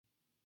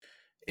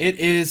It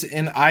is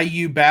an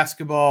IU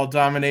basketball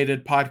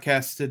dominated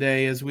podcast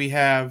today as we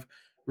have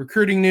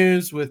recruiting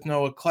news with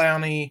Noah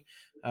Clowney.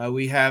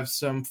 We have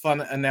some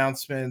fun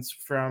announcements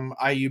from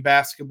IU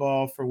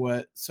basketball for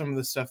what some of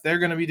the stuff they're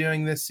going to be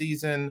doing this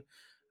season,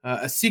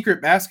 a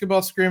secret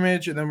basketball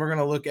scrimmage, and then we're going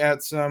to look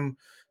at some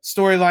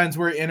storylines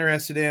we're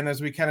interested in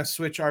as we kind of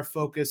switch our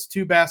focus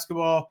to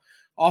basketball.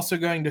 Also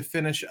going to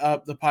finish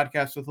up the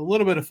podcast with a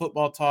little bit of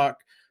football talk.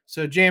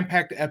 So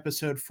jam-packed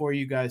episode for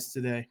you guys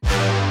today.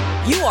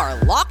 You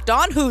are Locked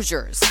On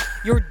Hoosiers,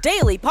 your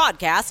daily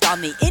podcast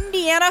on the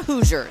Indiana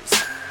Hoosiers.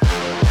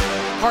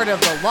 Part of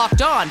the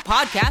Locked On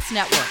Podcast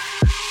Network,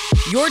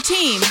 your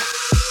team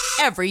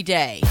every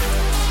day.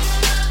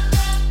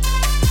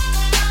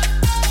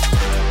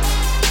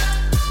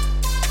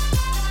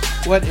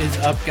 What is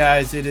up,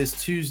 guys? It is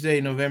Tuesday,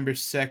 November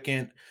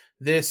 2nd.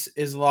 This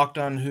is Locked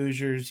On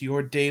Hoosiers,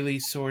 your daily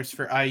source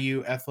for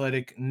IU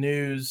athletic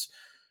news.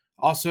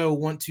 Also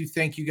want to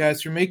thank you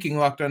guys for making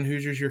Locked On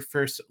Hoosiers your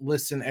first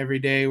listen every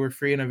day. We're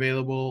free and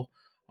available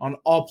on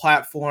all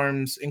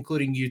platforms,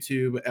 including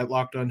YouTube at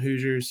Locked On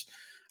Hoosiers.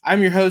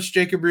 I'm your host,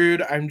 Jacob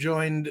Rude. I'm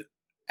joined,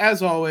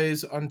 as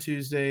always, on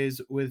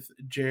Tuesdays with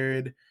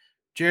Jared.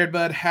 Jared,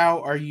 bud, how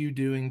are you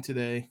doing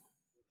today?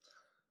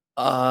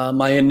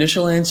 My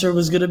initial answer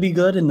was going to be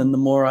good, and then the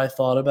more I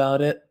thought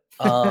about it,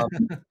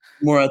 the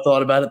more I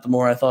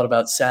thought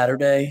about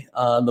Saturday,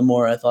 the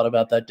more I thought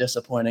about that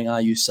disappointing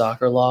IU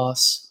soccer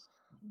loss.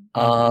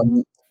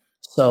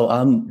 So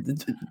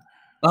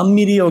I'm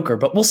mediocre,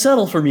 but we'll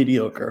settle for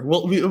mediocre.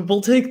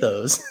 We'll take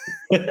those.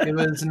 It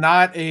was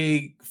not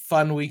a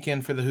fun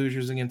weekend for the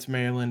Hoosiers against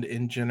Maryland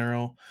in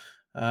general,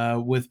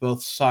 with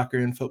both soccer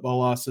and football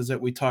losses that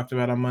we talked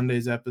about on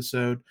Monday's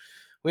episode.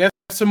 We have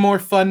some more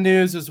fun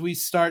news as we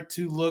start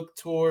to look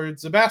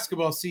towards the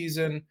basketball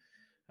season.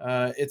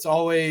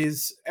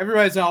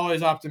 Everybody's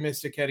always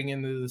optimistic heading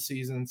into the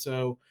season,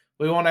 so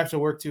we won't have to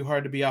work too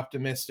hard to be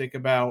optimistic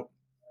about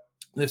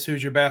this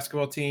Hoosier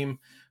basketball team.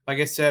 Like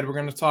I said, we're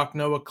going to talk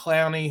Noah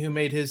Clowney, who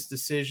made his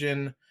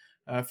decision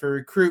for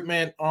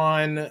recruitment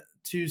on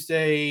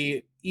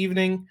Tuesday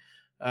evening.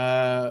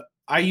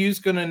 IU's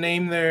going to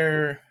name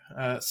their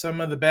some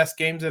of the best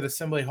games at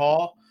Assembly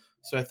Hall,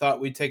 so I thought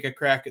we'd take a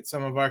crack at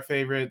some of our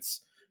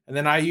favorites. And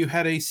then IU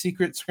had a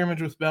secret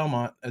scrimmage with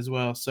Belmont as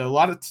well, so a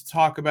lot to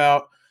talk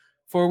about.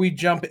 Before we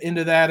jump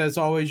into that, as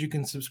always, you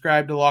can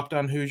subscribe to Locked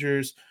On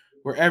Hoosiers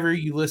wherever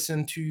you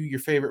listen to your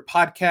favorite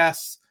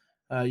podcasts.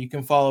 You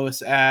can follow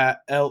us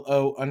at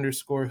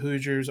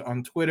LO_Hoosiers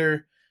on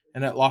Twitter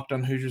and at Locked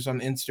On Hoosiers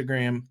on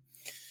Instagram.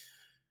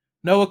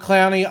 Noah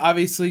Clowney,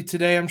 obviously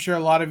today, I'm sure a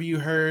lot of you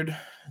heard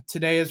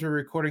today as we're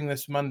recording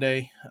this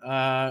Monday,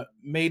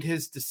 made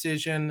his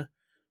decision.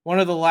 One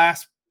of the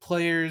last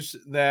players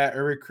that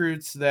are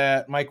recruits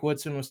that Mike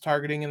Woodson was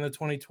targeting in the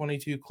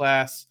 2022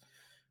 class.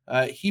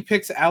 He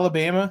picks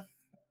Alabama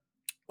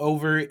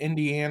over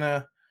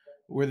Indiana.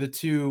 Were the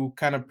two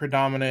kind of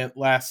predominant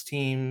last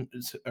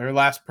teams or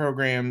last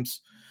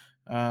programs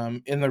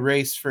in the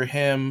race for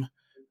him.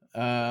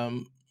 A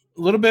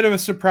little bit of a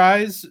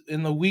surprise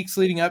in the weeks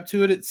leading up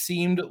to it. It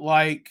seemed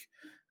like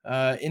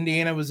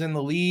Indiana was in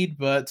the lead,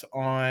 but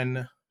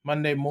on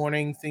Monday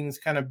morning, things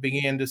kind of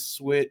began to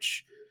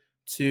switch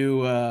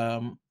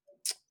to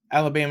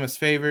Alabama's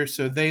favor.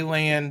 So they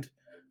land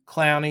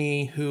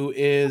Clowney, who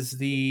is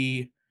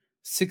the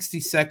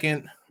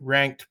 62nd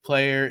ranked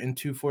player in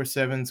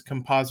 247's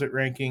composite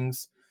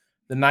rankings,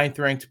 the 9th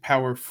ranked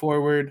power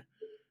forward.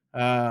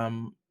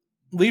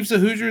 Leaves the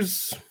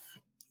Hoosiers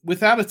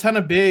without a ton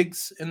of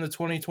bigs in the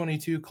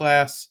 2022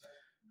 class.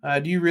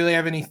 Do you really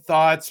have any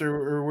thoughts,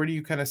 or where do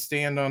you kind of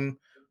stand on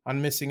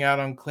missing out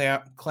on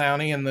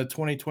Clowney and the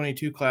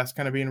 2022 class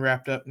kind of being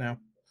wrapped up now?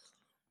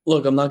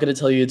 Look, I'm not going to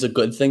tell you it's a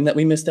good thing that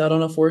we missed out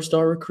on a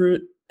 4-star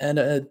recruit and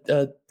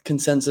a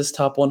consensus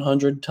top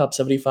 100, top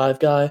 75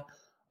 guy.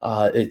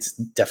 It's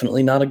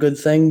definitely not a good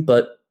thing,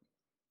 but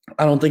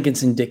I don't think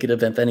it's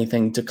indicative of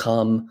anything to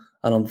come.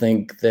 I don't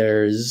think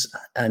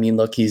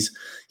look, he's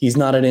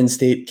not an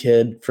in-state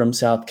kid from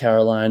South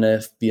Carolina.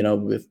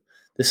 If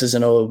this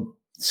isn't a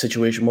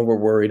situation where we're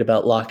worried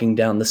about locking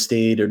down the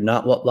state or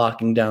not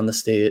locking down the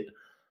state.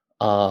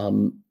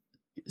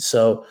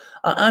 So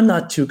I'm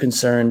not too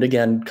concerned.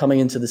 Again, coming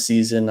into the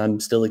season, I'm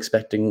still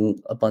expecting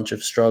a bunch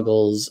of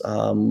struggles.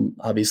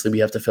 Obviously, we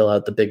have to fill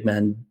out the big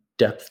man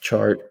depth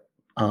chart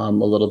a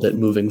little bit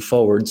moving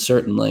forward,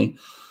 certainly,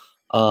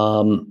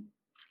 going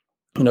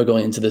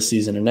into this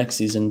season or next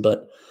season.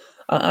 But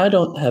I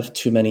don't have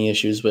too many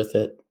issues with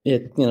it.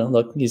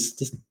 Look, he's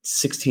just a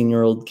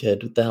 16-year-old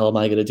kid. What the hell am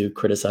I going to do?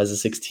 Criticize a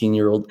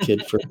 16-year-old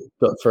kid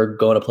for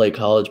going to play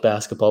college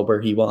basketball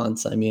where he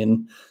wants? I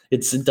mean,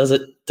 does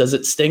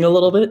it sting a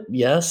little bit?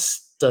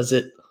 Yes. Does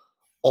it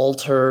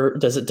alter?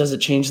 Does it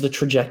change the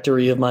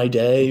trajectory of my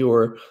day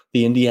or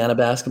the Indiana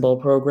basketball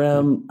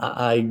program?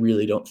 I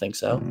really don't think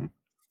so.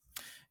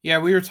 Yeah,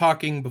 we were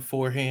talking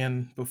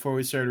beforehand before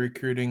we started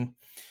recruiting.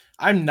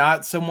 I'm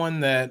not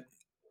someone that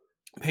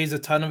pays a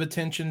ton of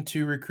attention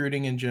to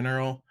recruiting in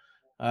general.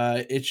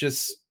 It's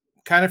just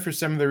kind of for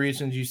some of the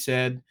reasons you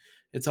said.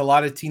 it's a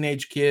lot of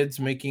teenage kids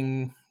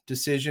making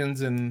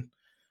decisions, and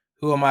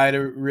who am I to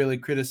really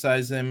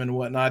criticize them and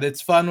whatnot?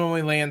 It's fun when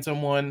we land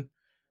someone,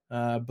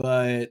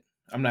 but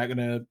I'm not going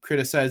to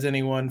criticize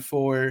anyone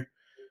for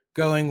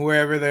going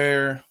wherever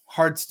their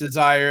heart's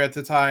desire at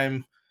the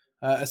time,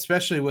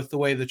 especially with the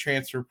way the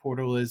transfer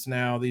portal is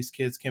now. These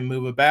kids can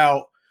move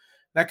about.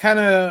 That kind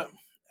of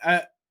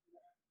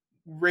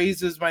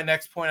raises my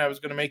next point I was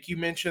going to make. You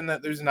mentioned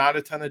that there's not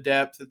a ton of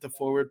depth at the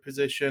forward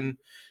position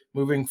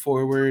moving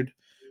forward.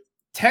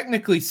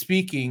 Technically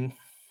speaking,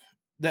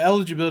 the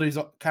eligibility is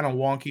kind of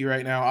wonky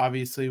right now,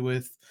 obviously,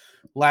 with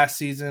last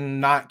season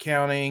not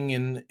counting,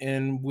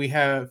 and we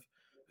have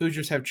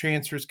Hoosiers have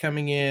transfers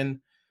coming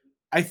in.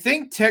 I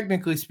think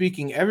technically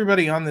speaking,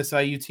 everybody on this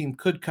IU team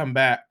could come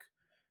back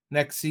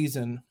next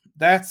season.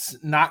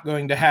 That's not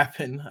going to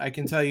happen. I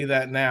can tell you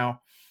that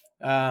now.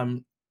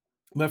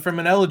 But from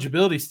an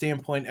eligibility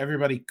standpoint,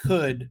 everybody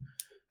could.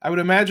 I would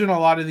imagine a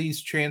lot of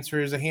these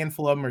transfers, a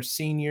handful of them are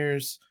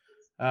seniors.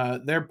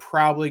 They're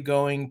probably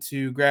going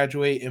to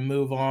graduate and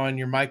move on.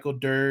 Your Michael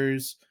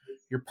Durs,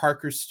 your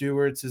Parker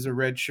Stewarts is a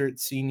redshirt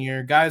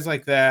senior. Guys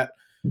like that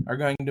are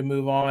going to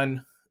move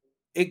on.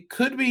 It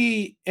could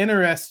be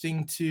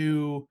interesting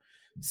to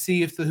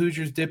see if the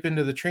Hoosiers dip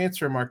into the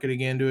transfer market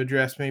again to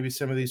address maybe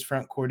some of these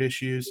front court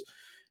issues.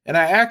 And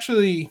I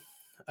actually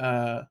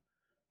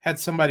had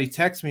somebody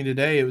text me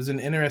today. It was an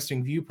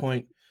interesting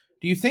viewpoint.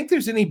 Do you think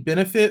there's any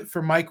benefit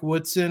for Mike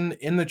Woodson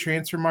in the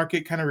transfer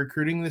market kind of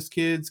recruiting this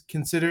kids,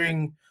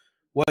 considering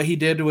what he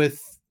did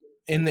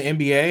in the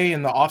NBA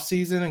in the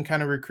offseason and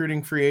kind of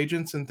recruiting free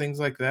agents and things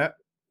like that?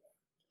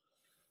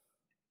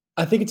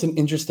 I think it's an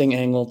interesting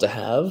angle to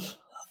have.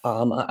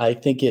 I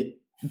think it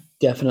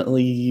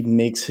definitely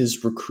makes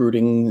his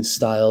recruiting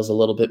styles a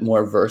little bit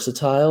more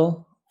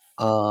versatile.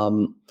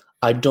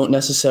 I don't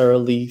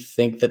necessarily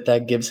think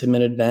that gives him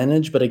an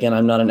advantage, but again,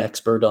 I'm not an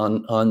expert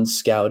on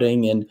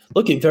scouting. And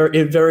look, it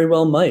very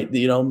well might.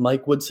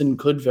 Mike Woodson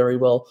could very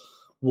well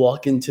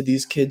walk into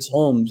these kids'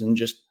 homes and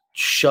just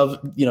shove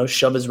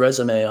his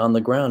resume on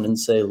the ground and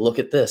say, "Look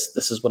at this.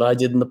 This is what I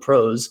did in the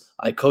pros.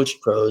 I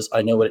coached pros.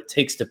 I know what it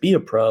takes to be a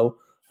pro.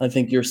 I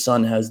think your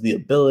son has the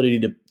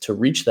ability to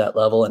reach that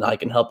level, and I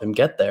can help him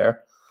get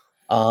there."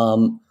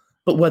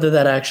 But whether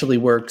that actually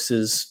works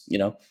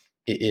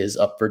is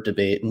up for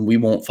debate, and we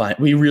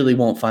really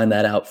won't find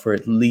that out for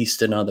at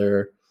least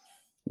another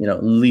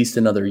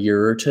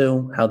year or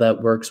two, how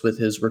that works with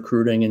his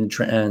recruiting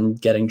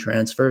and getting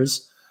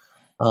transfers.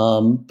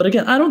 But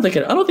again, I don't think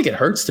it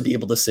hurts to be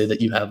able to say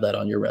that you have that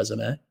on your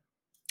resume.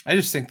 I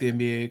just think the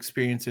NBA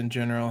experience in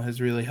general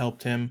has really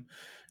helped him,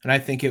 and I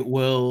think it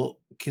will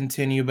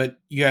continue, but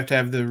you have to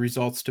have the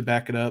results to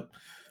back it up.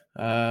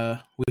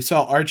 We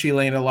saw Archie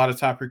land a lot of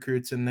top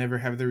recruits and never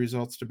have the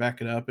results to back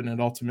it up, and it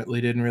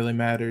ultimately didn't really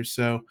matter.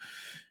 So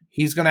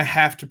he's going to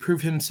have to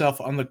prove himself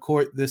on the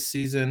court this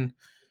season.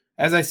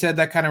 As I said,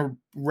 that kind of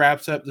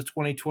wraps up the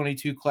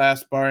 2022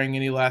 class, barring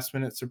any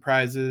last-minute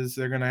surprises.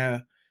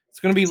 It's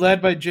going to be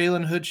led by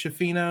Jalen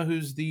Hood-Schifino,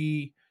 who's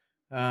the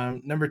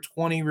number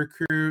 20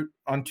 recruit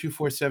on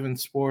 247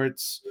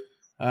 Sports.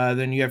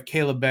 Then you have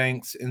Caleb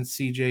Banks and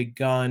CJ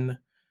Gunn,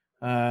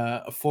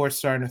 a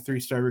 4-star and a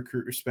 3-star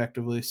recruit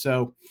respectively.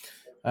 So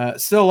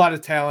still a lot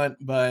of talent,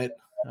 but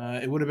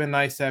it would have been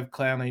nice to have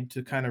Clowney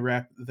to kind of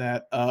wrap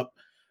that up.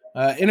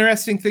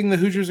 Interesting thing the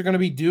Hoosiers are going to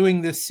be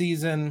doing this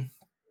season,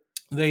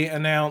 they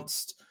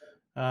announced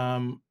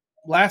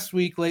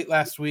late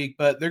last week,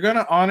 but they're going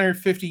to honor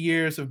 50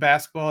 years of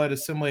basketball at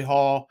Assembly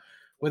Hall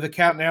with a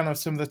countdown of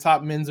some of the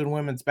top men's and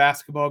women's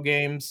basketball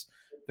games.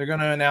 They're going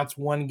to announce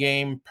one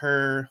game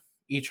per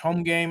each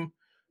home game,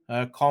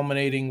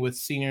 culminating with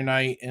senior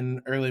night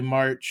in early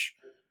March.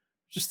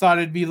 Just thought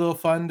it'd be a little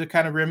fun to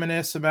kind of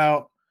reminisce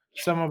about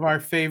some of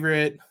our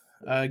favorite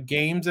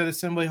games at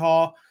Assembly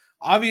Hall.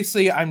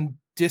 Obviously, I'm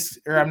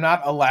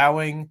not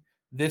allowing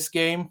this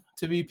game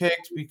to be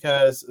picked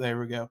because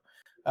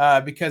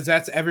because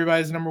that's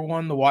everybody's number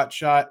one, the Watt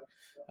Shot.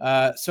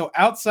 So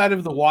outside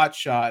of the Watt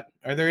Shot,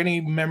 are there any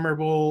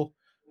memorable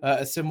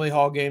Assembly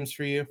Hall games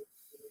for you?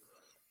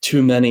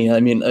 Too many.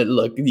 I mean,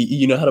 look,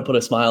 you know how to put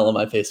a smile on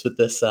my face with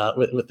this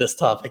with this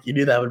topic. You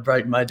knew that would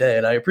brighten my day,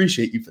 and I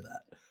appreciate you for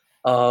that.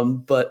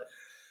 But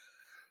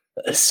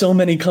so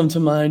many come to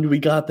mind. We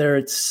got there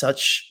at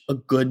such a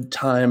good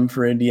time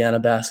for Indiana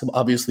basketball.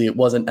 Obviously, it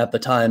wasn't at the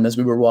time as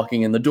we were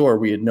walking in the door.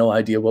 We had no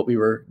idea what we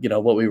were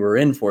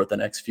in for the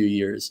next few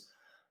years.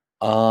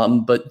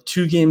 But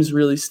two games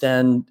really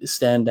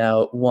stand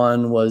out.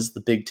 One was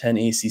the Big Ten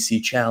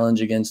ACC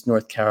Challenge against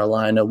North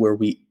Carolina, where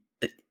we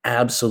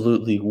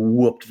absolutely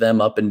whooped them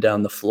up and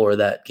down the floor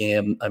that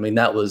game. I mean,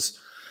 that was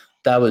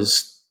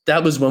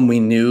when we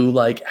knew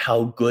like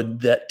how good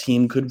that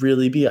team could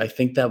really be. I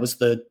think that was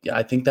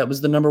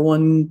the number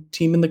one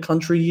team in the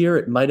country year.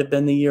 It might have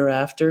been the year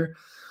after.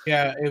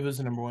 Yeah, it was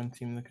the number one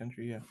team in the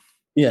country. Yeah.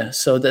 Yeah,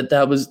 so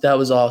that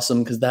was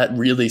awesome because that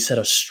really set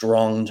a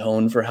strong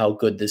tone for how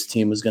good this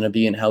team was going to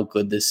be and how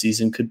good this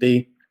season could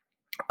be.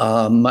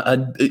 A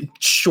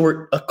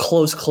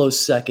close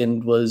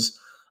second was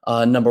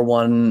number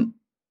one.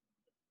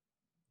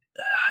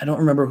 I don't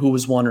remember who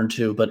was 1 or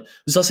 2, but it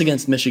was us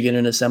against Michigan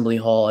in Assembly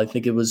Hall. I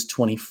think it was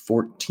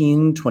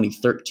 2014,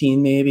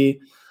 2013, maybe.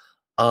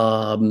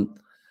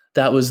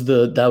 That was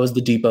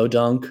the Depot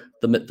dunk,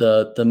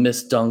 the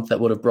missed dunk that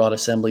would have brought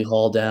Assembly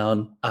Hall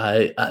down.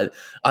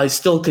 I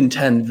still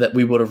contend that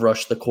we would have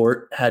rushed the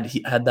court had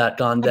that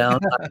gone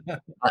down.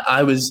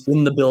 I was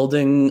in the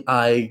building.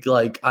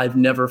 I've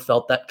never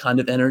felt that kind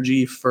of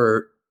energy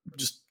for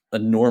just a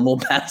normal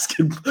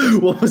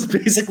what was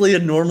basically a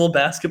normal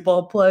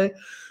basketball play.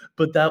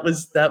 But that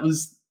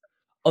was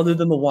other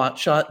than the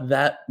watch shot,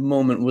 that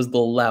moment was the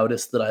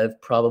loudest that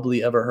I've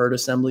probably ever heard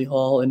Assembly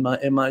Hall in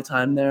my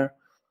time there.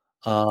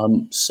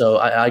 So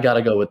I got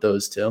to go with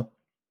those two.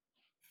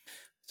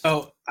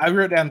 So I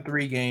wrote down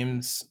 3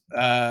 games.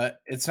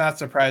 It's not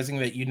surprising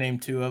that you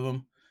named 2 of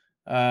them.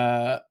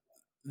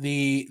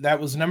 That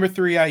was number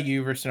 3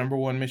 IU versus number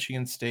 1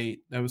 Michigan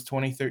State. That was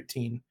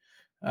 2013.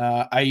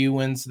 IU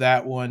wins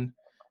that one.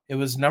 It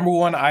was number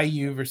 1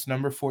 IU versus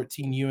number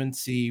 14 UNC.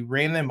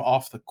 Ran them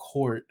off the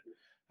court.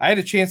 I had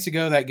a chance to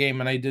go that game,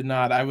 and I did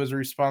not. I was a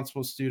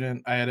responsible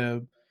student. I had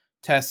a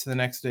test the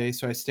next day,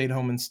 so I stayed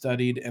home and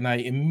studied, and I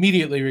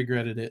immediately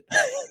regretted it.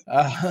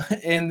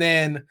 And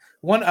then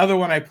one other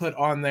one I put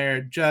on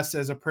there just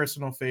as a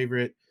personal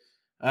favorite.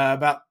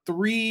 About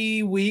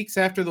 3 weeks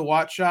after the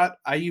watch shot,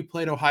 IU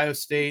played Ohio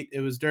State.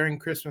 It was during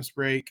Christmas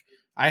break.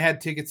 I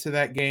had tickets to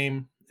that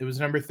game. It was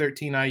number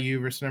 13 IU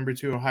versus number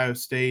 2 Ohio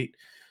State.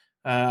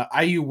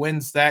 IU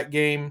wins that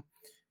game.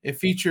 It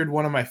featured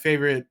one of my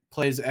favorite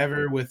plays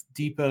ever with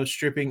Depot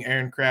stripping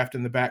Aaron Craft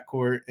in the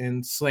backcourt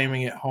and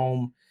slamming it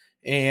home.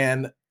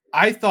 And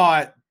I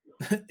thought,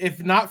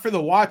 if not for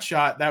the watch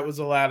shot, that was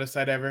the loudest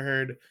I'd ever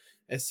heard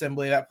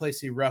Assembly. That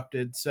place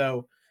erupted.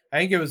 So I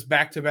think it was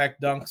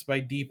back-to-back dunks by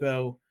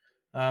Depot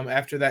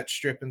after that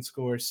strip and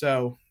score.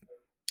 So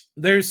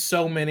there's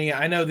so many.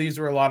 I know these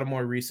were a lot of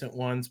more recent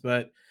ones,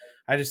 but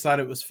I just thought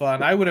it was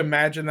fun. I would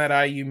imagine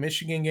that IU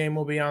Michigan game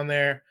will be on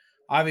there.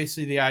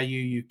 Obviously, the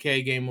IU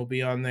UK game will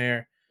be on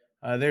there.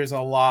 There's a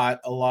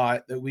lot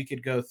that we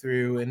could go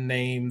through and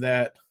name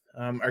that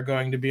are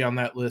going to be on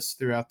that list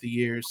throughout the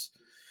years.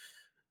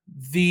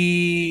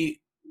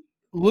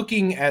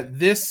 Looking at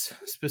this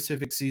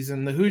specific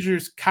season, the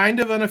Hoosiers kind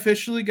of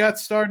unofficially got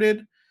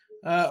started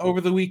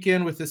over the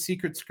weekend with a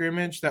secret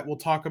scrimmage that we'll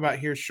talk about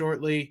here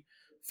shortly.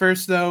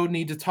 First, though,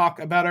 need to talk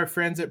about our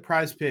friends at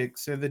Prize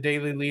Picks. They're the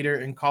daily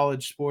leader in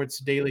college sports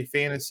daily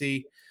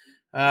fantasy.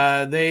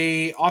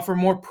 They offer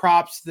more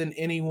props than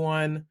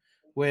anyone,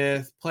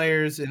 with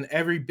players in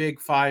every Big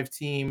 5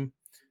 team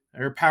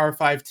or Power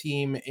 5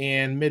 team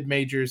and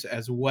mid-majors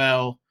as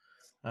well.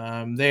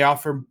 They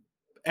offer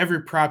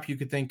every prop you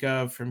could think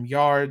of, from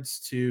yards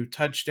to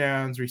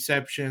touchdowns,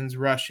 receptions,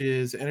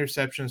 rushes,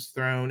 interceptions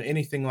thrown,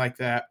 anything like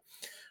that.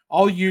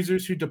 All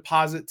users who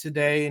deposit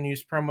today and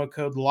use promo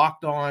code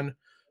LOCKEDON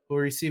will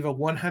receive a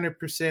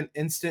 100%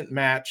 instant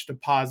match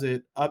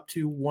deposit up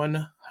to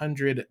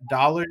 $100.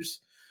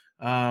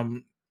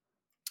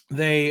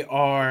 They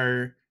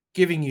are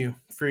giving you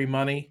free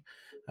money.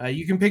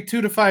 You can pick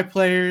 2 to 5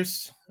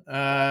 players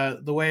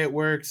the way it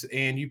works,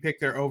 and you pick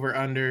their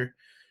over-under,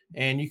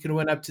 and you can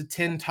win up to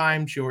 10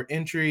 times your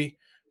entry.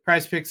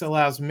 Prize Picks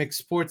allows mixed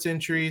sports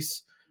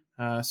entries,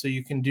 so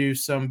you can do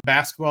some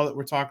basketball that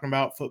we're talking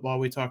about, football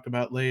we'll talk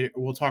about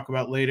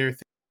later,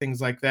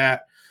 things like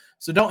that.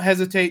 So don't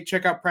hesitate.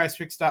 Check out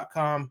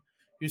prizepicks.com.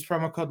 Use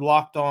promo code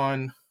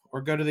LOCKEDON,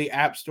 or go to the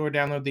App Store,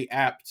 download the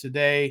app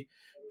today.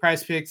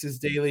 Prize Picks is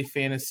daily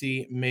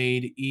fantasy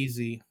made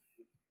easy.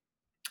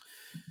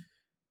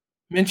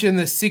 Mentioned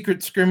the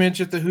secret scrimmage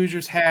that the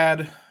Hoosiers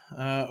had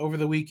over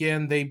the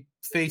weekend. They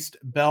faced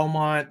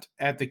Belmont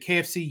at the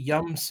KFC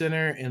Yum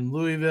Center in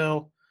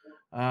Louisville.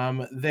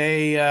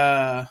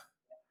 There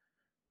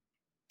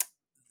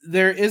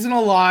isn't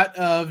a lot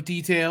of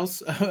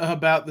details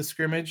about the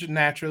scrimmage,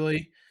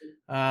 naturally,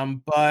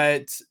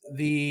 but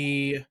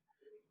the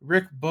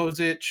Rick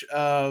Bozich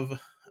of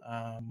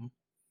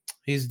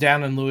he's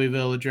down in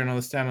Louisville, a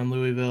journalist down in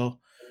Louisville,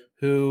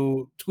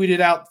 who tweeted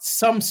out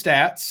some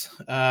stats.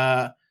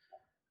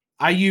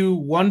 IU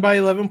won by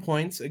 11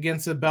 points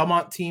against a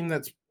Belmont team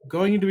that's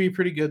going to be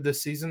pretty good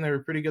this season. They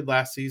were pretty good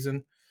last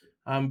season.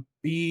 I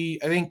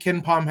think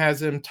Ken Palm has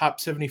them top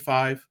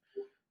 75.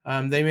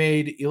 They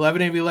made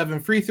 11 of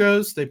 11 free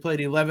throws. They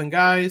played 11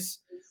 guys.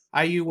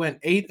 IU went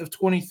 8 of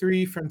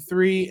 23 from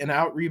 3 and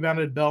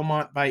out-rebounded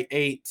Belmont by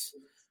 8.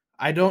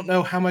 I don't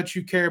know how much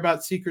you care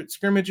about secret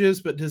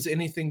scrimmages, but does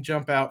anything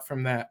jump out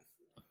from that?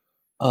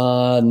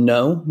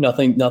 No,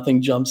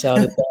 nothing jumps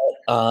out at that.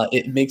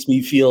 It makes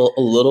me feel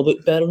a little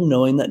bit better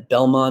knowing that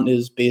Belmont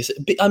is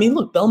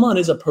Belmont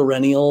is a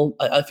perennial.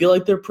 I feel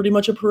like they're pretty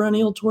much a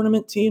perennial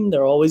tournament team.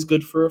 They're always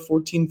good for a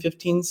 14,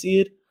 15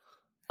 seed.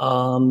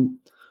 So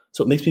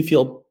it makes me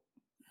feel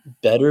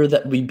better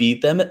that we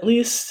beat them at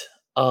least.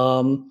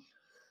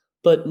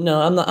 But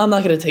no, I'm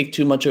not going to take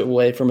too much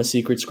away from a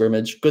secret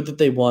scrimmage. Good that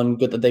they won.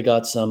 Good that they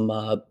got some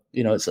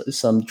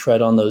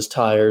tread on those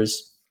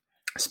tires,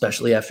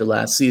 especially after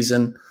last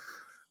season.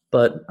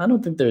 But I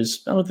don't think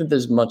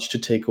there's much to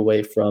take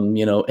away from,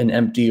 an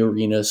empty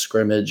arena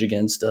scrimmage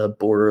against a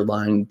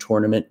borderline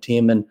tournament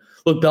team. And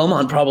look,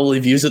 Belmont probably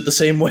views it the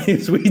same way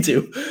as we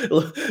do,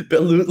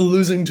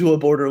 losing to a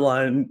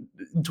borderline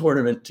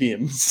tournament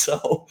team.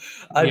 So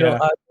I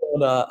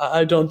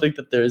don't think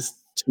that there's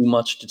too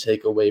much to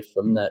take away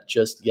from that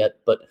just yet.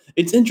 But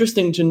it's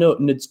interesting to note,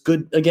 and it's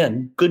good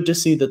to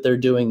see that they're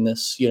doing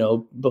this,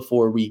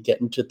 before we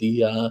get into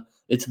the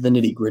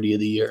nitty gritty of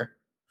the year.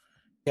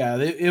 Yeah,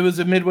 it was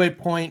a midway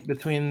point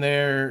between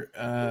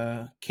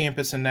their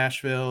campus in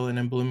Nashville and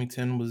in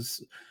Bloomington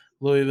was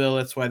Louisville.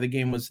 That's why the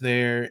game was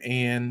there.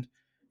 And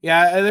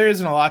yeah, there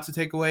isn't a lot to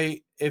take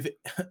away. If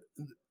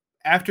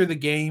after the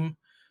game,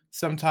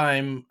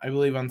 sometime I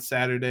believe on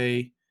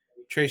Saturday,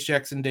 Trayce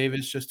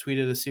Jackson-Davis just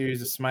tweeted a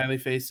series of smiley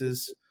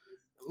faces.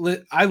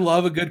 I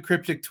love a good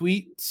cryptic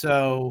tweet,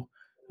 so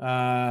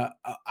I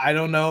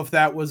don't know if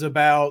that was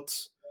about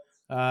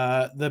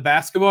the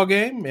basketball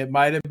game. It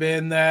might have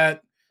been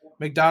that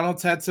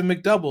McDonald's had some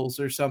McDoubles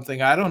or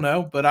something. I don't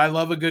know, but I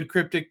love a good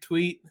cryptic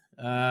tweet.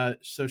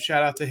 So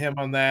shout out to him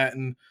on that.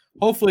 And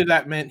hopefully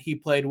that meant he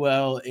played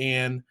well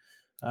and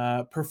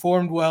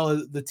performed well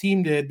as the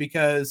team did,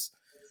 because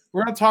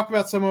we're going to talk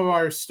about some of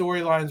our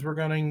storylines we're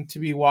going to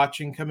be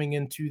watching coming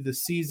into the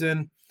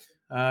season.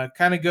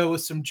 Kind of go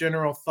with some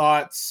general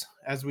thoughts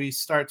as we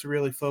start to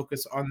really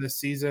focus on this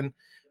season.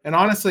 And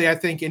honestly, I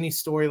think any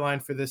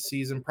storyline for this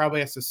season probably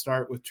has to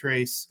start with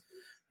Trayce.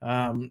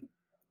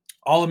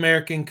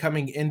 All-American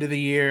coming into the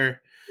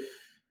year,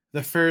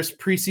 the first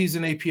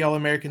preseason AP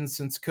All-American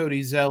since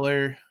Cody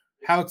Zeller.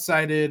 How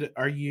excited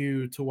are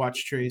you to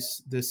watch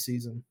Trayce this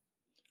season?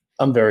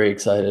 I'm very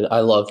excited.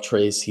 I love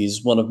Trayce.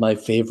 He's one of my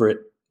favorite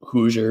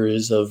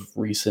Hoosiers of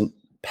recent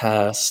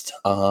past.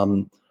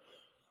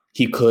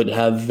 He could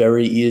have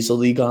very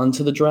easily gone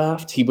to the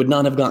draft. He would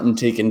not have gotten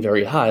taken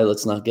very high.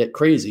 Let's not get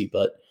crazy,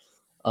 but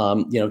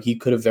he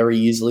could have very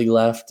easily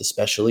left,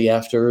 especially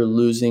after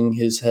losing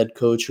his head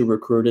coach who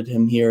recruited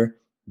him here.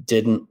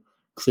 Didn't.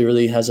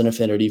 Clearly has an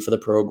affinity for the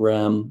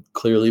program.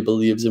 Clearly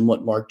believes in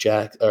what not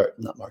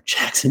Mark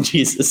Jackson,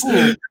 Jesus.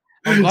 Ooh,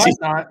 I'm glad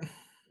not.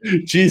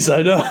 Jeez,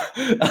 I know.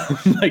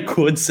 Mike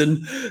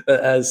Woodson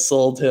has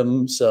sold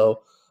him.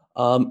 So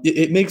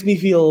it makes me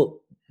feel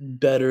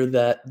better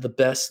that the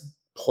best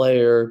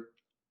player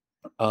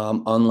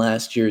on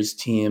last year's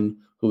team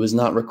who was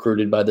not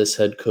recruited by this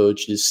head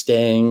coach is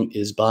staying,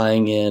 is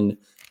buying in,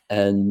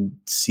 and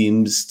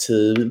seems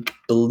to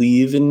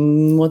believe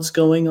in what's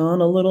going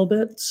on a little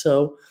bit.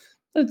 So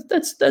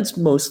that's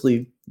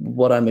mostly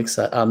what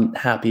I'm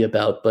happy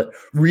about, but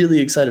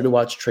really excited to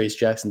watch Trayce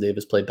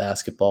Jackson-Davis play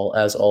basketball.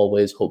 As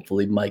always,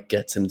 hopefully Mike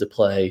gets him to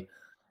play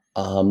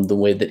the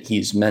way that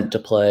he's meant to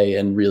play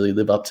and really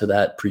live up to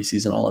that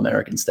preseason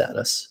All-American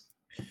status.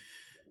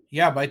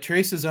 Yeah, by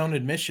Trayce's own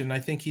admission, I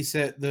think he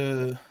said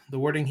the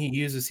wording he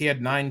uses, he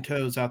had 9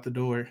 toes out the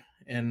door,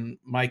 and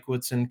Mike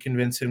Woodson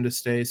convinced him to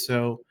stay.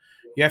 So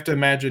you have to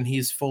imagine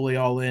he's fully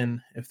all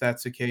in if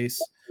that's the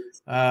case.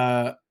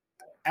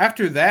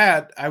 After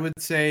that, I would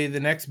say the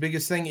next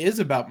biggest thing is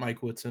about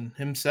Mike Woodson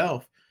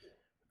himself.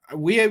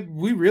 We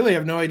really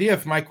have no idea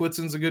if Mike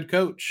Woodson's a good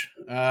coach.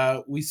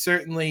 We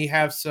certainly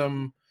have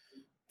some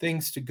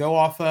things to go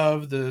off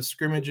of, the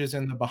scrimmages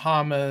in the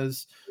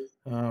Bahamas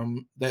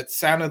that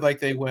sounded like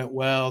they went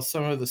well.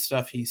 Some of the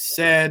stuff he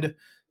said,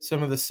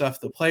 some of the stuff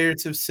the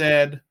players have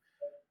said.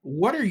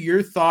 What are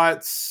your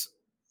thoughts?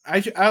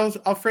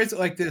 I'll phrase it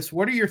like this.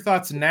 What are your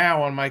thoughts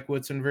now on Mike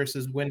Woodson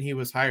versus when he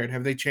was hired?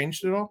 Have they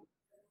changed at all?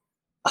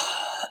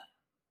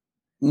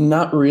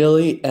 Not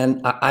really.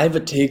 And I have a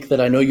take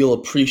that I know you'll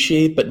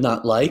appreciate, but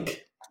not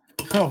like.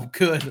 Oh,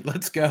 good.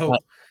 Let's go.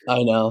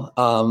 I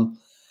know.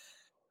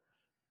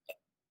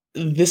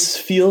 This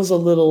feels a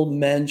little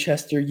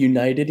Manchester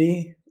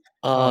United-y.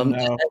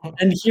 No.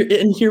 and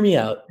hear me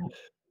out.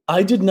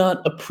 I did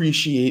not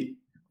appreciate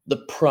the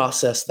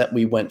process that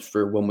we went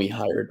through when we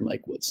hired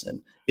Mike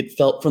Woodson. It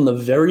felt from the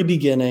very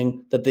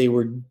beginning that they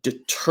were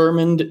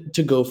determined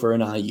to go for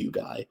an IU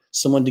guy,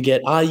 someone to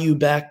get IU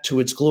back to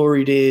its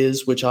glory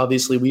days, which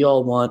obviously we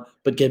all want,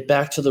 but get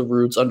back to the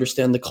roots,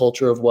 understand the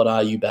culture of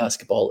what IU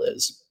basketball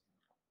is.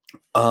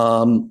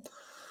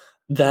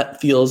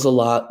 That feels a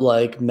lot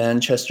like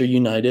Manchester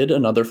United,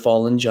 another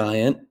fallen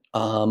giant,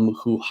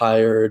 who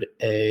hired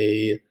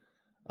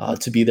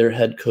to be their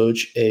head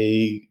coach,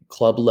 a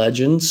club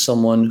legend,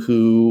 someone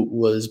who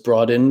was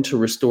brought in to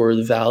restore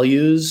the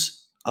values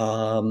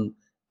and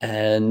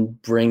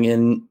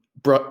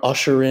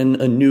usher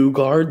in a new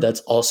guard that's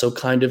also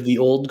kind of the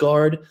old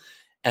guard,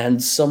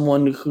 and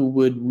someone who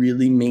would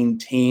really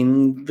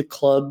maintain the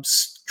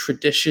club's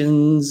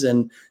traditions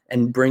and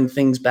bring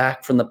things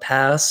back from the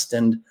past.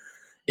 And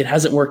it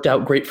hasn't worked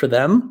out great for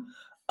them.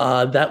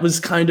 That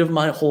was kind of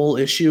my whole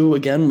issue,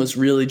 again, was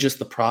really just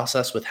the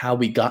process with how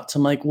we got to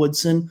Mike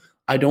Woodson.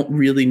 I don't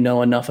really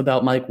know enough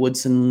about Mike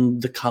Woodson,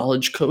 the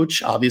college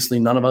coach. Obviously,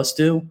 none of us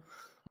do.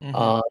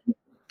 Mm-hmm.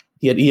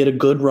 He had a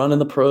good run in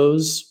the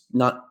pros,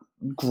 not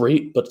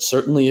great, but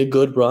certainly a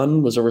good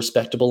run, was a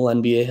respectable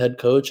NBA head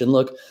coach. And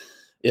look,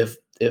 if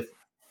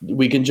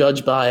we can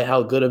judge by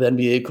how good of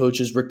NBA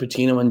coaches Rick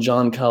Pitino and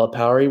John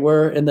Calipari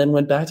were, and then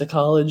went back to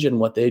college and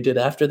what they did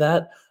after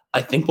that.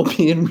 I think we'll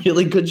be in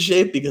really good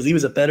shape because he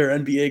was a better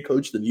NBA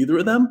coach than either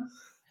of them.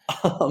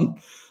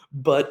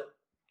 But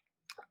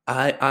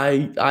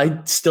I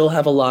still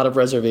have a lot of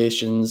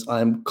reservations.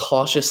 I'm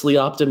cautiously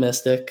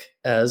optimistic,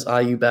 as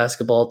IU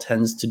basketball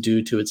tends to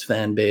do to its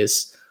fan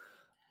base.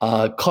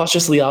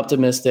 Cautiously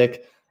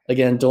optimistic.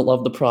 Again, don't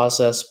love the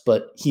process,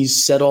 but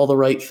he's said all the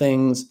right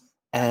things,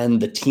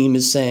 and the team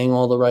is saying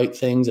all the right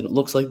things, and it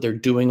looks like they're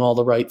doing all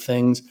the right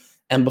things.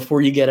 And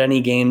before you get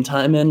any game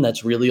time in,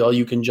 that's really all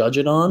you can judge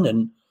it on.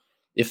 And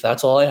if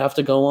that's all I have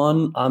to go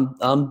on,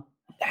 I'm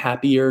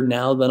happier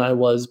now than I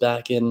was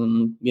back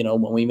in,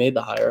 when we made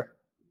the hire.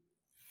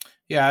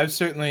 Yeah, I've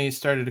certainly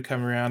started to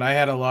come around. I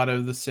had a lot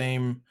of the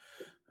same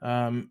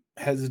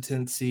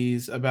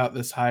hesitancies about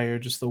this hire,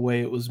 just the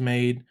way it was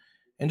made,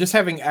 and just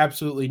having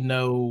absolutely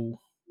no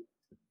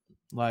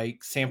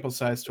sample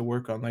size to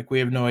work on. We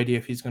have no idea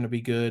if he's going to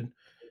be good.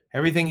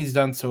 Everything he's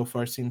done so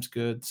far seems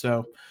good.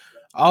 So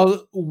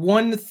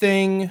one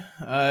thing,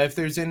 if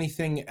there's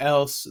anything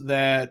else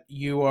that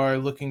you are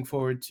looking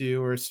forward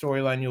to or a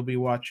storyline you'll be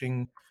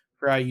watching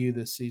for IU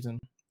this season.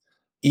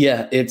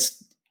 Yeah,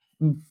 it's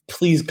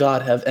please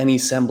God have any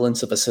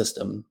semblance of a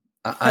system.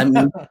 I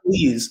mean,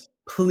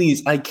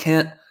 please, I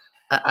can't.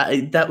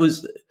 That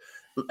was,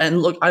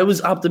 and look, I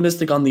was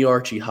optimistic on the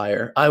Archie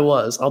hire.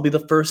 I'll be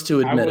the first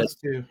to admit it. I was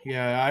too.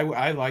 Yeah,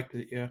 I liked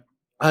it. Yeah,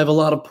 I have a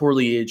lot of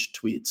poorly aged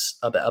tweets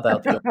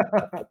about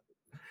the.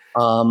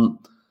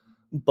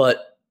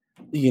 But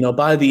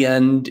by the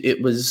end,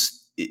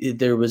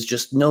 there was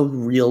just no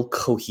real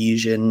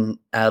cohesion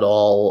at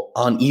all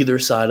on either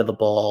side of the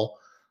ball.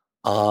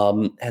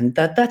 And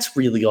that's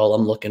really all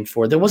I'm looking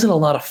for. There wasn't a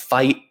lot of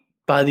fight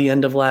by the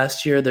end of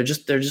last year. There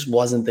just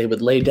wasn't. They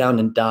would lay down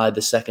and die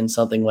the second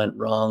something went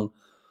wrong.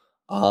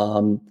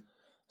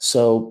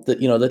 So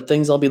the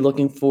things I'll be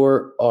looking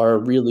for are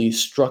really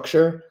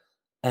structure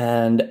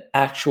and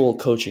actual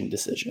coaching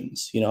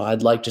decisions.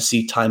 I'd like to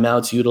see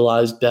timeouts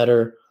utilized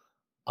better.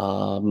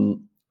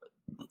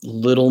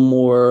 Little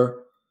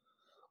more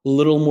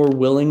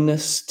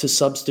willingness to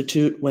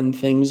substitute when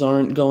things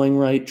aren't going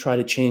right, try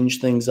to change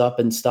things up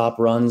and stop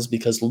runs,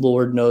 because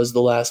Lord knows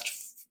the last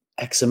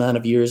X amount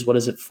of years, 4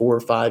 or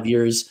 5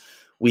 years,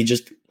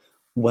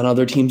 when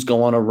other teams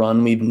go on a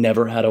run, we've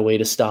never had a way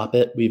to stop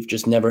it. We've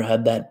just never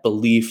had that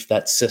belief,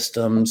 that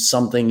system,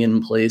 something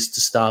in place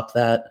to stop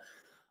that.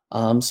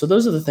 So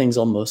those are the things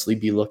I'll mostly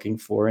be looking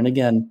for. And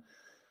again,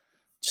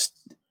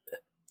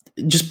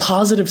 just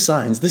positive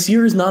signs. This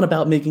year is not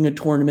about making a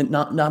tournament,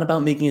 not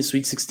about making a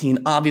Sweet 16.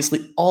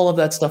 Obviously, all of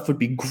that stuff would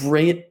be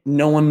great.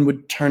 No one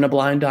would turn a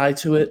blind eye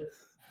to it,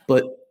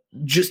 but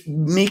just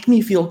make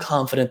me feel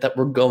confident that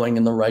we're going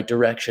in the right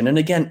direction. And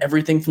again,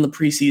 everything from the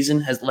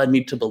preseason has led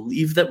me to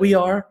believe that we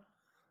are,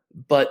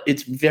 but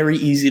it's very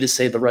easy to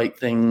say the right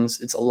things.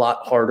 It's a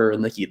lot harder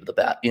in the heat of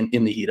the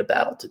in the heat of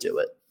battle to do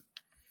it.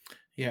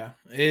 Yeah,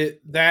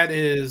 that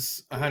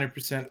is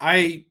 100%.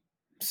 I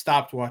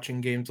stopped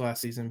watching games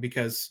last season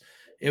because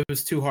it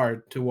was too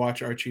hard to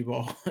watch Archie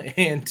ball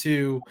and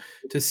to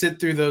sit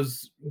through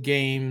those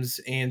games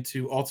and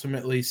to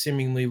ultimately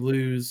seemingly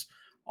lose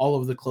all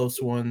of the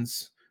close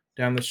ones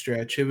down the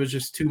stretch. It was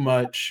just too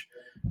much.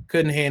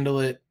 Couldn't handle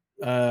it.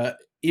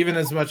 Even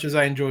as much as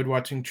I enjoyed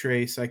watching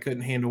Trace, I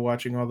couldn't handle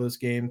watching all those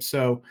games.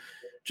 So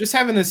just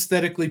have an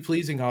aesthetically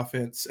pleasing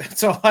offense.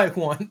 That's all I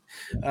want.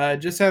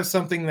 Just have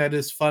something that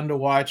is fun to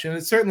watch. And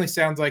it certainly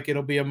sounds like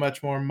it'll be a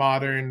much more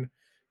modern,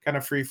 kind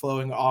of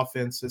free-flowing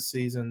offense this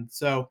season.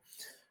 So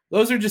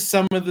those are just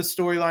some of the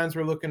storylines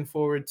we're looking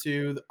forward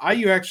to.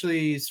 IU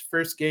actually's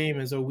first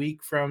game is a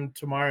week from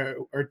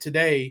tomorrow, or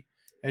today,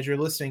 as you're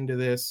listening to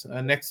this,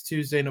 next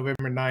Tuesday,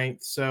 November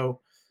 9th. So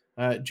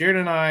Jared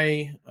and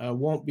I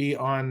won't be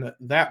on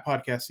that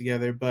podcast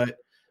together, but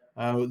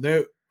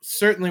there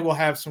certainly will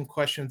have some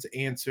questions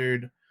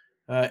answered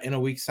in a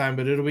week's time.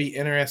 But it'll be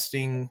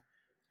interesting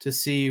to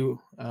see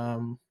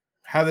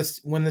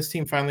when this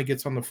team finally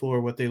gets on the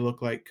floor, what they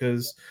look like,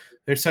 because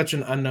there's such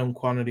an unknown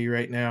quantity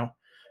right now.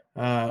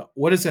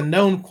 What is a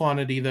known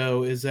quantity,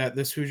 though, is that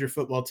this Hoosier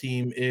football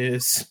team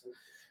is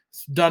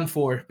done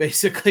for,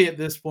 basically, at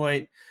this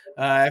point.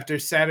 After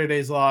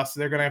Saturday's loss,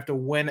 they're going to have to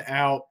win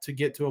out to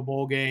get to a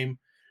bowl game.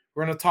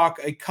 We're going to talk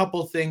a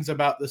couple things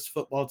about this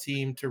football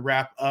team to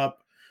wrap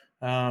up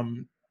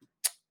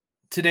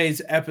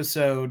today's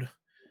episode.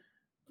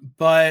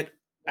 But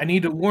I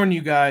need to warn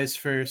you guys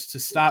first to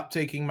stop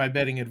taking my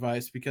betting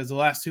advice, because the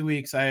last 2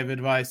 weeks I have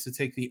advised to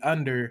take the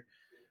under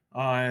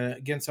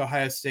against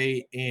Ohio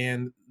State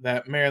and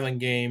that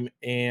Maryland game,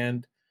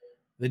 and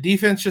the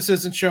defense just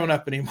isn't showing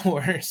up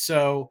anymore.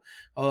 So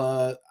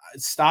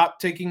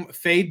stop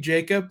fade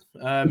Jacob.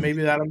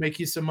 Maybe that'll make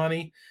you some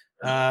money.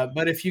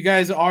 But if you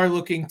guys are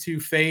looking to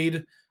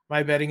fade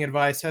my betting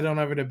advice, head on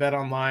over to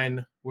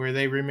BetOnline, where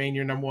they remain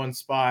your number one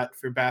spot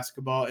for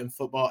basketball and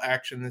football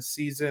action this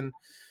season.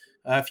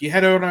 If you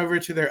head on over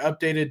to their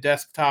updated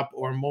desktop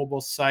or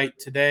mobile site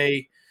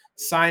today,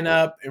 sign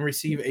up and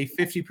receive a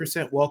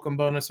 50% welcome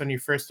bonus on your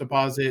first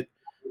deposit.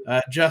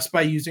 just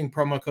by using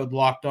promo code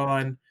Locked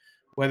On,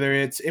 whether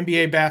it's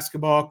NBA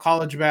basketball,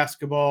 college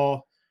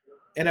basketball,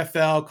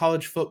 NFL,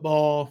 college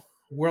football,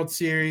 World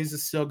Series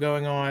is still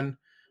going on,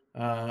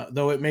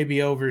 though it may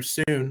be over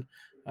soon.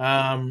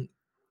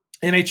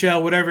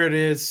 NHL, whatever it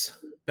is,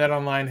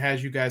 BetOnline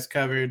has you guys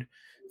covered.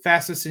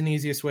 Fastest and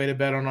easiest way to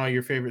bet on all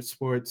your favorite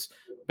sports.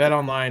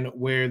 BetOnline,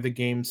 where the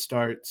game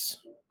starts.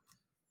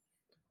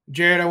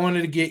 Jared, I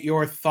wanted to get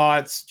your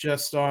thoughts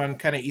just on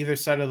kind of either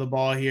side of the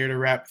ball here to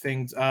wrap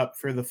things up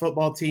for the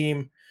football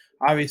team.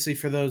 Obviously,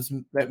 for those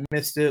that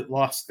missed it,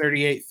 lost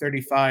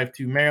 38-35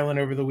 to Maryland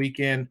over the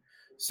weekend.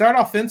 Start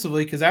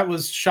offensively, because that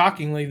was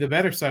shockingly the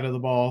better side of the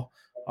ball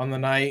on the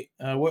night.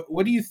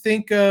 What do you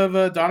think of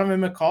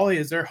Donovan McCauley?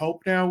 Is there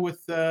hope now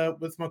with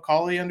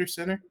McCauley under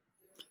center?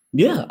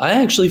 Yeah, I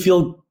actually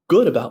feel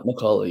good about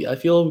McCauley. I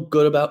feel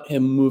good about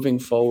him moving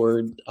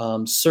forward.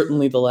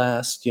 Certainly the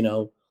last,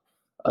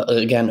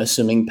 again,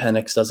 assuming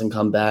Penix doesn't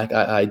come back,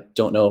 I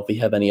don't know if we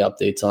have any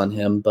updates on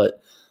him,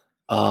 but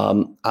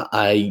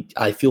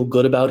I feel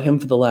good about him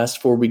for the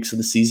last 4 weeks of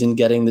the season,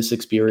 getting this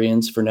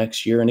experience for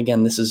next year. And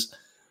again, this is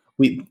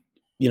we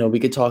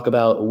could talk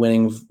about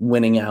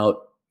winning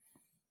out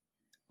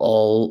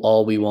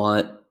all we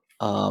want.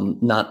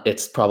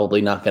 It's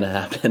probably not going to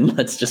happen.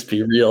 Let's just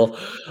be real.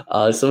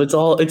 So it's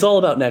all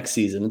about next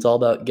season. It's all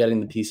about getting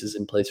the pieces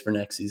in place for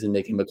next season,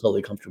 making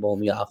McCauley comfortable in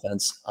the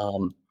offense.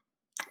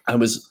 I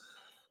was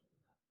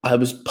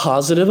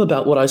positive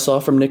about what I saw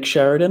from Nick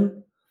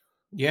Sheridan.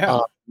 Yeah.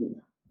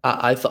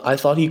 I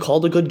thought he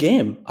called a good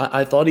game.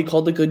 I thought he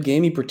called a good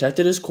game. He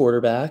protected his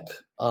quarterback.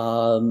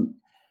 And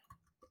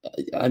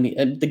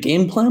the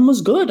game plan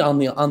was good on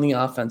the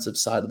offensive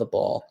side of the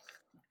ball.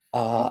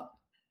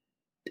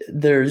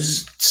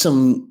 There's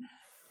some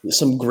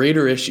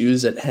greater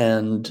issues at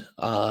hand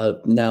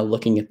now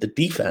looking at the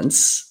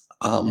defense,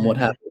 what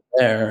happened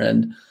there.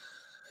 And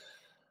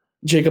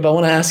Jacob, I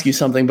want to ask you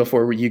something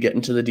before you get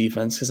into the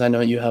defense, because I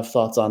know you have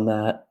thoughts on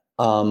that.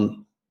 Are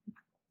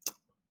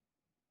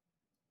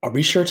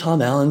we sure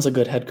Tom Allen's a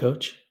good head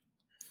coach?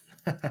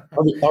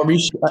 Are we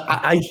sure?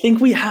 I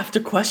think we have to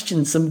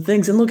question some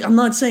things. And look, I'm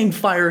not saying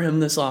fire him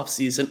this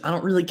offseason. I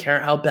don't really care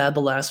how bad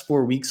the last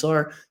 4 weeks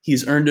are.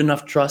 He's earned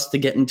enough trust to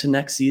get into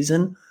next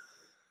season.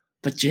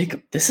 But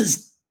Jacob, this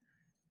is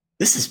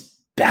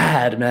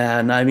bad,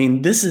 man. I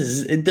mean,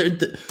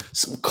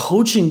 some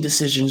coaching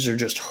decisions are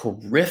just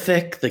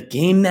horrific. The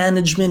game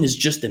management is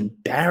just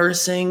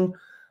embarrassing.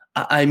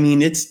 I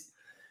mean, it's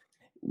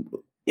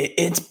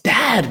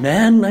bad,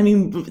 man. I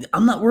mean,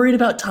 I'm not worried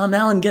about Tom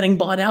Allen getting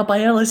bought out by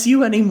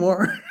LSU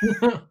anymore.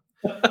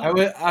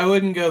 I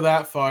wouldn't go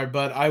that far,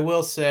 but I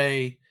will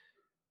say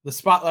the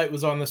spotlight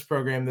was on this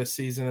program this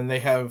season, and they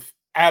have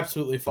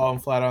absolutely fallen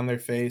flat on their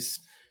face.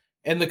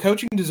 And the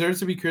coaching deserves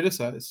to be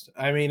criticized.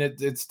 I mean,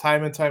 it's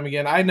time and time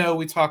again. I know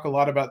we talk a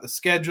lot about the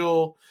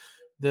schedule,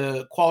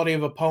 the quality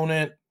of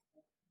opponent,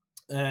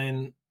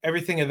 and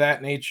everything of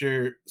that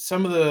nature.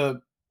 Some of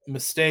the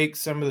mistakes,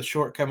 some of the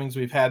shortcomings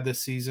we've had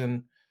this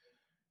season,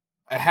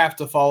 I have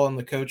to fall on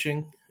the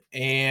coaching.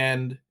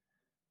 And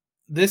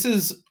this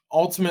is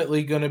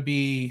ultimately going to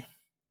be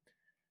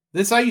 –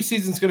 this IU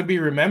season is going to be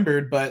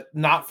remembered, but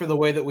not for the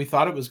way that we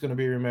thought it was going to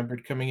be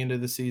remembered coming into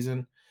the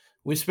season.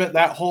 We spent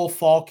that whole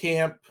fall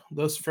camp,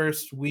 those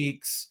first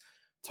weeks,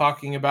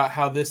 talking about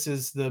how this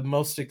is the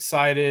most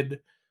excited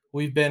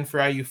we've been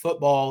for IU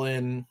football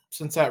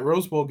since that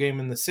Rose Bowl game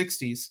in the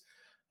 60s.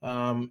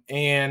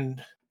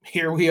 And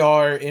here we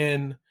are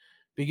in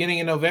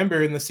beginning of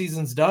November, and the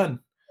season's done.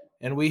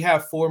 And we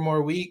have 4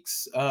 more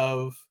weeks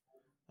of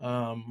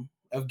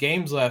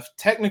games left.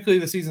 Technically,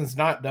 the season's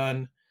not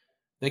done.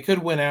 They could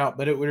win out,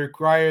 but it would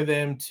require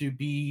them to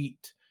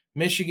beat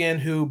Michigan,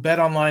 who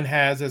BetOnline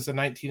has as a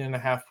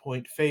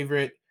 19.5-point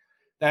favorite.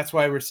 That's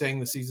why we're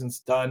saying the season's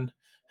done.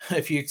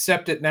 If you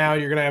accept it now,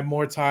 you're going to have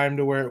more time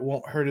to where it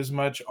won't hurt as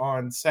much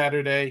on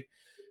Saturday.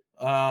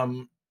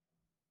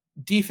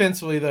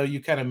 Defensively, though,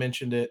 you kind of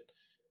mentioned it.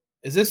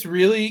 Is this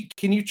really –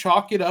 can you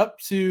chalk it up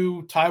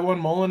to Tywan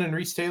Mullen and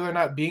Reese Taylor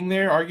not being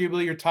there,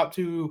 arguably your top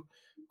 2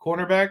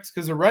 cornerbacks?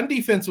 Because the run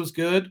defense was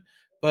good,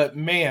 but,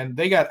 man,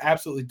 they got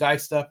absolutely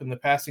diced up in the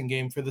passing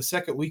game for the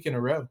second week in a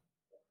row.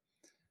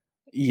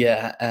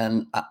 Yeah,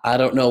 and I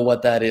don't know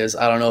what that is.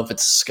 I don't know if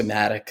it's a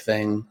schematic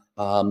thing.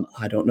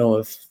 I don't know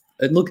if –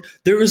 look,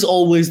 there is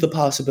always the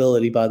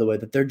possibility, by the way,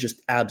 that they're just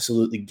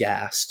absolutely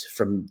gassed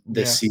from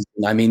this season.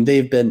 I mean,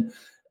 they've been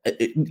 –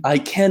 I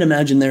can't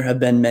imagine there have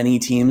been many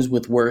teams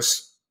with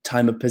worse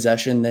time of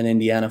possession than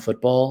Indiana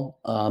football,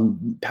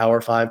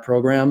 Power 5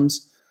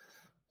 programs.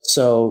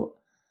 So,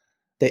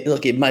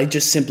 it might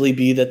just simply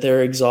be that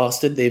they're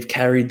exhausted. They've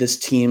carried this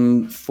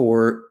team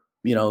for,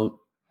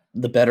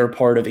 the better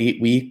part of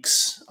 8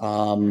 weeks.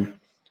 And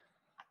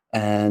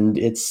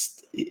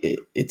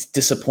it's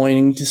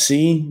disappointing to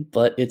see,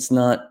 but it's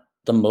not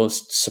the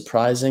most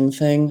surprising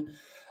thing.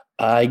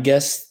 I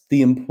guess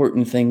the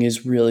important thing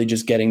is really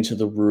just getting to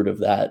the root of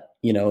that.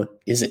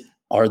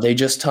 Are they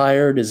just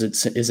tired? Is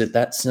it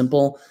that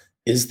simple?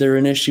 Is there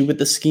an issue with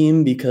the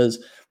scheme?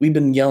 Because we've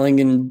been yelling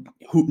and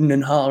hooting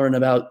and hollering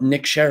about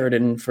Nick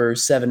Sheridan for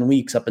 7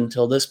 weeks up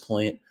until this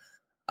point.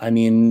 I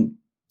mean,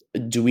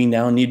 do we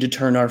now need to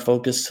turn our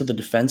focus to the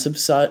defensive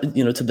side,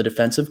 to the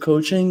defensive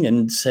coaching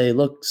and say,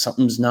 look,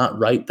 something's not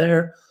right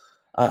there?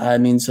 I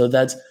mean, so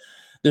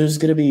there's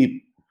going to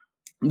be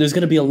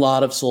a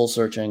lot of soul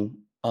searching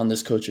on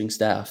this coaching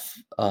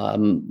staff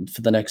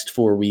for the next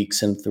 4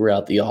 weeks and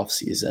throughout the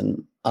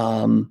offseason.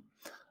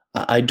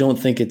 I don't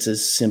think it's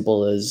as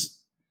simple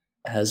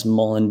as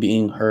Mullen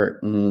being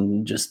hurt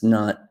and just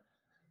not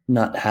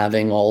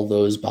having all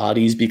those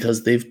bodies,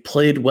 because they've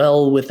played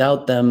well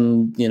without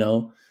them,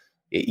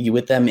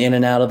 with them in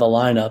and out of the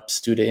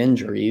lineups due to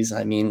injuries.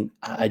 I mean,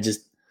 I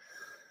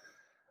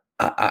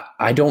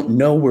don't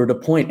know where to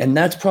point. And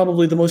that's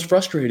probably the most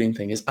frustrating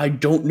thing, is I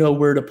don't know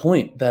where to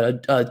point.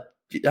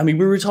 We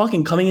were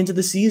talking coming into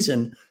the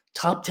season,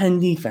 top 10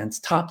 defense.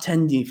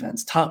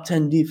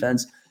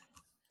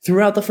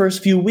 Throughout the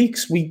first few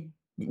weeks, we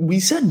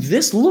said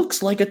this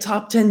looks like a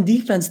top 10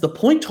 defense. The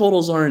point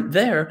totals aren't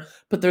there,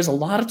 but there's a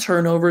lot of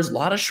turnovers, a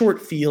lot of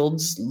short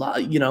fields.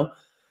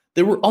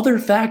 There were other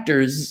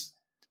factors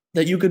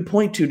that you could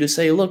point to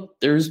say, look,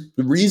 there's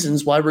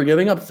reasons why we're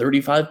giving up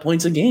 35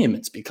 points a game.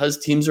 It's because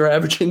teams are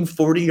averaging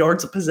 40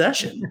 yards a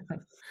possession.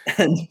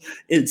 And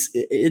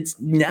it's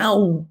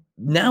now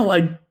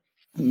the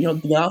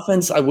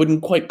offense, I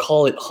wouldn't quite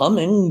call it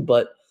humming,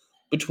 but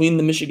between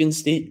the Michigan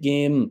State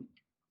game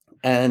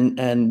and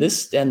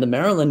the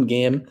Maryland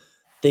game,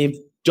 they've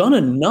done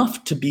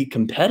enough to be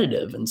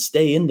competitive and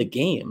stay in the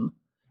game.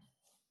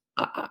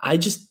 I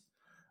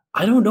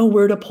don't know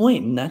where to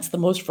point, and that's the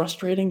most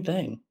frustrating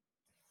thing.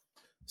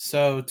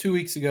 So 2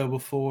 weeks ago,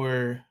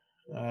 before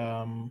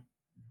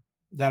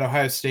that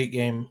Ohio State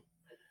game,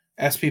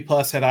 SP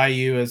Plus had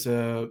IU as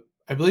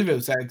I believe it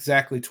was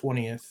exactly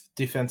 20th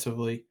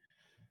defensively.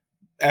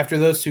 After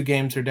those two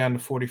games, they're down to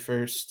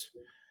 41st.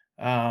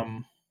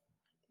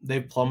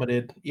 They've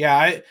plummeted.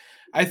 Yeah,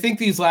 I think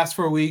these last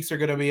 4 weeks are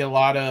going to be a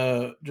lot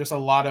of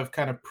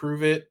kind of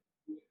prove it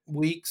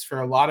weeks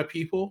for a lot of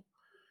people,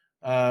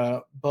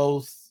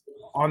 both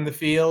on the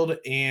field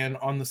and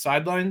on the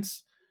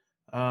sidelines.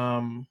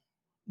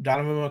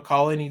 Donovan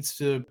McCulley needs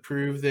to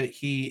prove that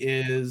he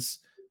is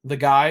the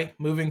guy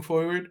moving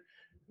forward.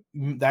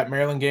 That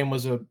Maryland game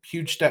was a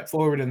huge step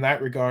forward in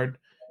that regard,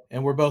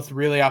 and we're both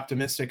really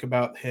optimistic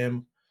about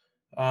him.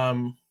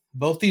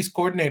 Both these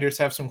coordinators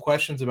have some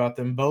questions about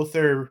them. Both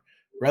are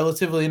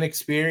relatively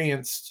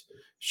inexperienced.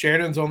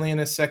 Sheridan's only in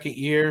his second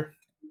year.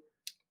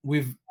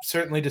 We've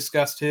certainly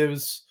discussed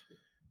his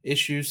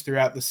issues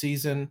throughout the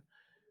season.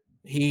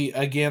 He,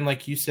 again,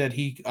 like you said,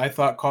 I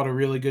thought called a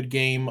really good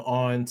game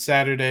on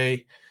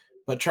Saturday.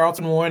 But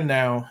Charlton Warren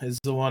now is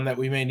the one that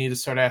we may need to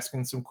start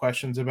asking some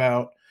questions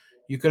about.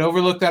 You could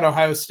overlook that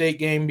Ohio State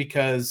game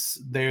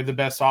because they're the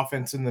best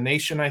offense in the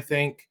nation, I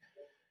think.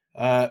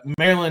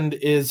 Maryland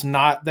is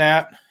not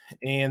that,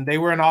 and they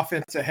were an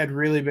offense that had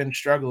really been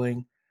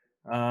struggling.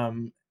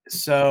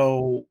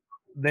 So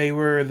they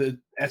were the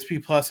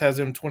SP Plus has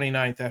them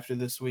 29th after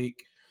this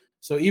week.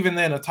 So even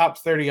then, a top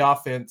 30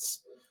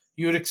 offense,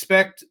 you would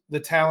expect the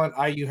talent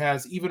IU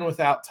has, even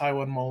without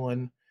Tywone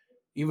Mullen,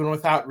 even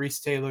without Reese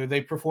Taylor.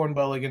 They performed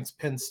well against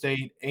Penn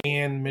State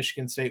and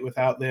Michigan State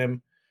without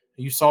them.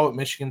 You saw what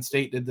Michigan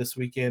State did this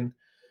weekend.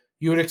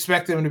 You would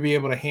expect them to be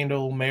able to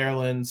handle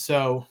Maryland.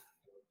 So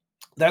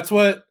that's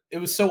what it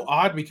was so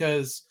odd,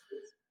 because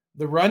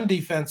the run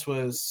defense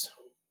was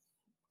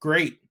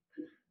great.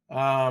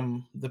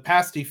 The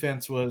pass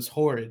defense was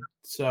horrid.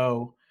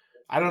 So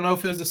I don't know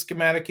if it was a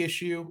schematic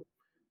issue.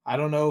 I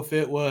don't know if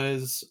it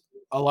was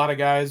a lot of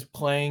guys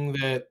playing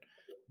that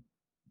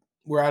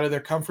were out of their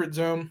comfort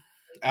zone,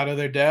 out of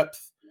their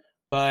depth,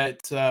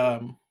 but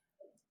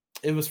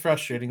it was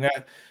frustrating.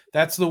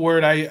 That's the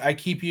word I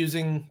keep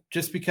using,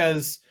 just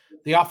because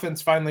the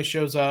offense finally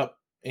shows up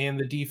and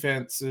the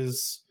defense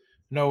is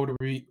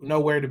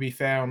nowhere to be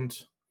found.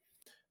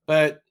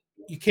 But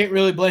you can't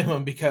really blame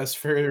them, because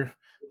for,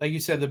 like you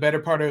said, the better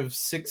part of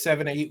 6,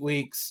 7, 8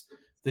 weeks,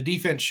 the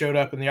defense showed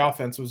up and the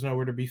offense was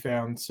nowhere to be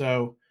found.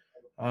 So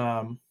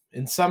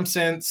in some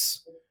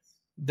sense,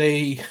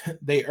 they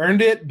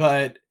earned it,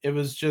 but it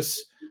was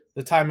just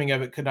the timing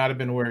of it could not have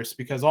been worse,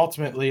 because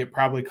ultimately it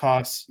probably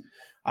costs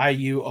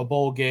IU a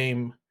bowl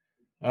game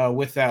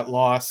with that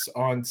loss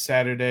on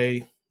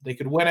Saturday. They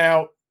could win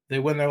out. They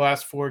win their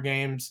last 4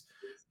 games.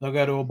 They'll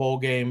go to a bowl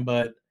game,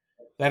 but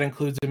that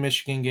includes a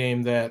Michigan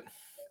game that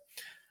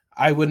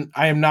I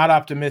am not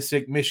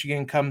optimistic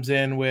Michigan comes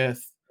in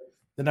with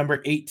the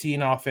number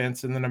 18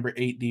 offense and the number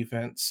 8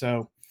 defense.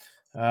 So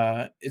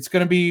it's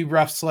going to be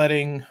rough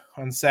sledding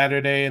on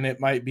Saturday, and it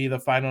might be the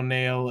final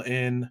nail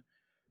in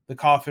the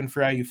coffin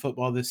for IU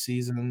football this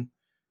season.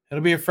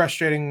 It'll be a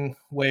frustrating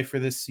way for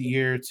this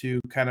year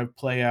to kind of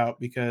play out,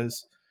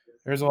 because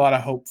there's a lot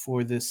of hope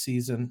for this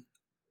season.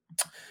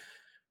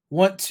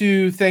 Want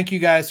to thank you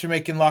guys for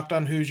making Locked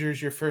On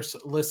Hoosiers your first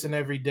listen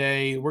every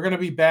day. We're going to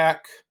be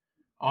back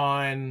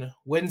on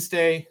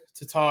Wednesday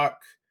to talk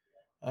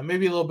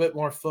maybe a little bit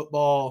more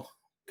football,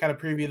 kind of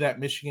preview that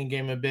Michigan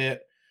game a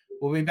bit.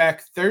 We'll be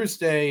back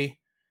Thursday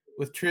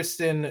with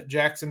Tristan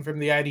Jackson from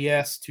the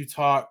IDS to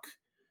talk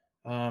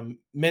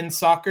men's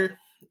soccer,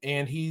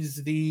 and he's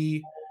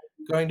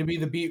going to be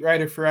the beat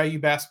writer for IU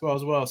basketball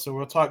as well. So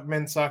we'll talk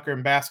men's soccer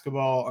and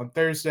basketball on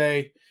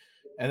Thursday,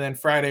 and then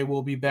Friday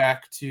we'll be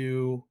back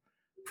to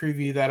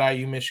preview that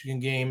IU Michigan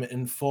game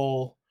in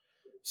full.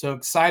 So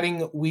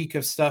exciting week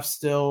of stuff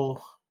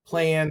still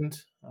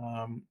planned.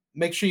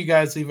 Make sure you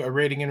guys leave a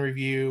rating and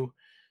review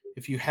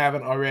if you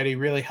haven't already.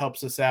 Really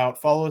helps us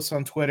out. Follow us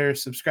on Twitter,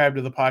 subscribe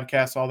to the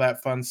podcast, all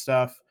that fun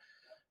stuff.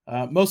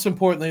 Most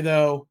importantly,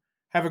 though,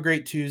 have a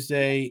great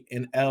Tuesday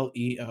in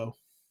LEO.